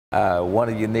One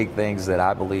of the unique things that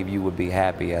I believe you would be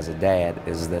happy as a dad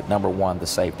is that, number one, the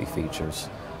safety features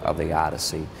of the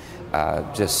Odyssey.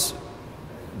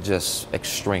 Just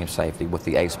extreme safety with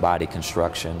the Ace body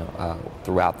construction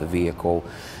throughout the vehicle.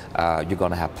 You're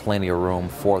going to have plenty of room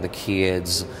for the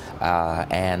kids,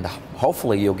 and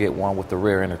hopefully you'll get one with the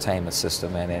rear entertainment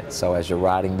system in it, so as you're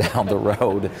riding down the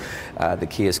road, the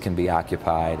kids can be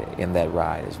occupied in that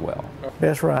ride as well.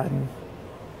 Best riding.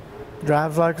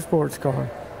 Drives like a sports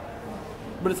car.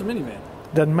 But it's a minivan.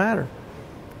 Doesn't matter.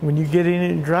 When you get in it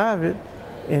and drive it,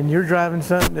 and you're driving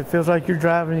something that feels like you're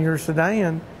driving your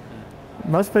sedan,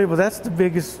 most people, that's the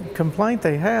biggest complaint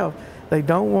they have. They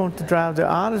don't want to drive the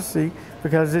Odyssey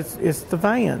because it's the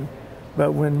van.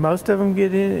 But when most of them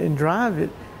get in and drive it,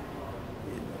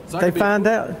 so they find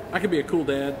out. I could be a cool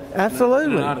dad.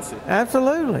 Absolutely. In an Odyssey.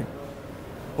 Absolutely.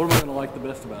 What am I going to like the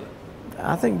best about it?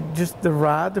 I think just the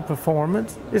ride, the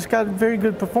performance. It's got very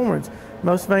good performance.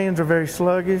 Most vans are very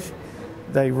sluggish.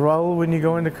 They roll when you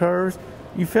go into curves.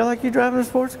 You feel like you're driving a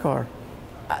sports car.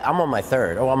 I'm on my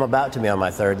third. Oh, I'm about to be on my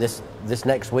third. This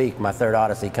next week, my third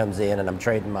Odyssey comes in, and I'm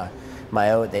trading my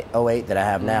 08 that I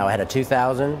have now. I had a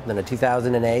 2000, then a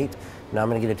 2008. Now I'm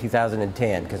going to get a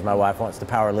 2010 because my wife wants the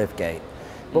power lift gate.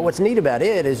 But what's neat about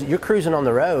it is you're cruising on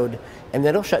the road, and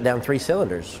it'll shut down 3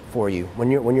 cylinders for you when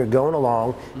you're going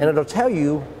along, and it'll tell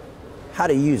you how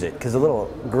to use it, because the little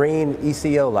green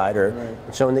ECO lighter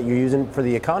showing that you're using for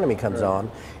the economy comes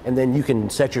on, and then you can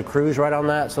set your cruise right on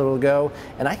that, so it'll go,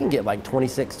 and I can get like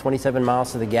 26, 27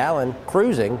 miles to the gallon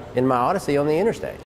cruising in my Odyssey on the interstate.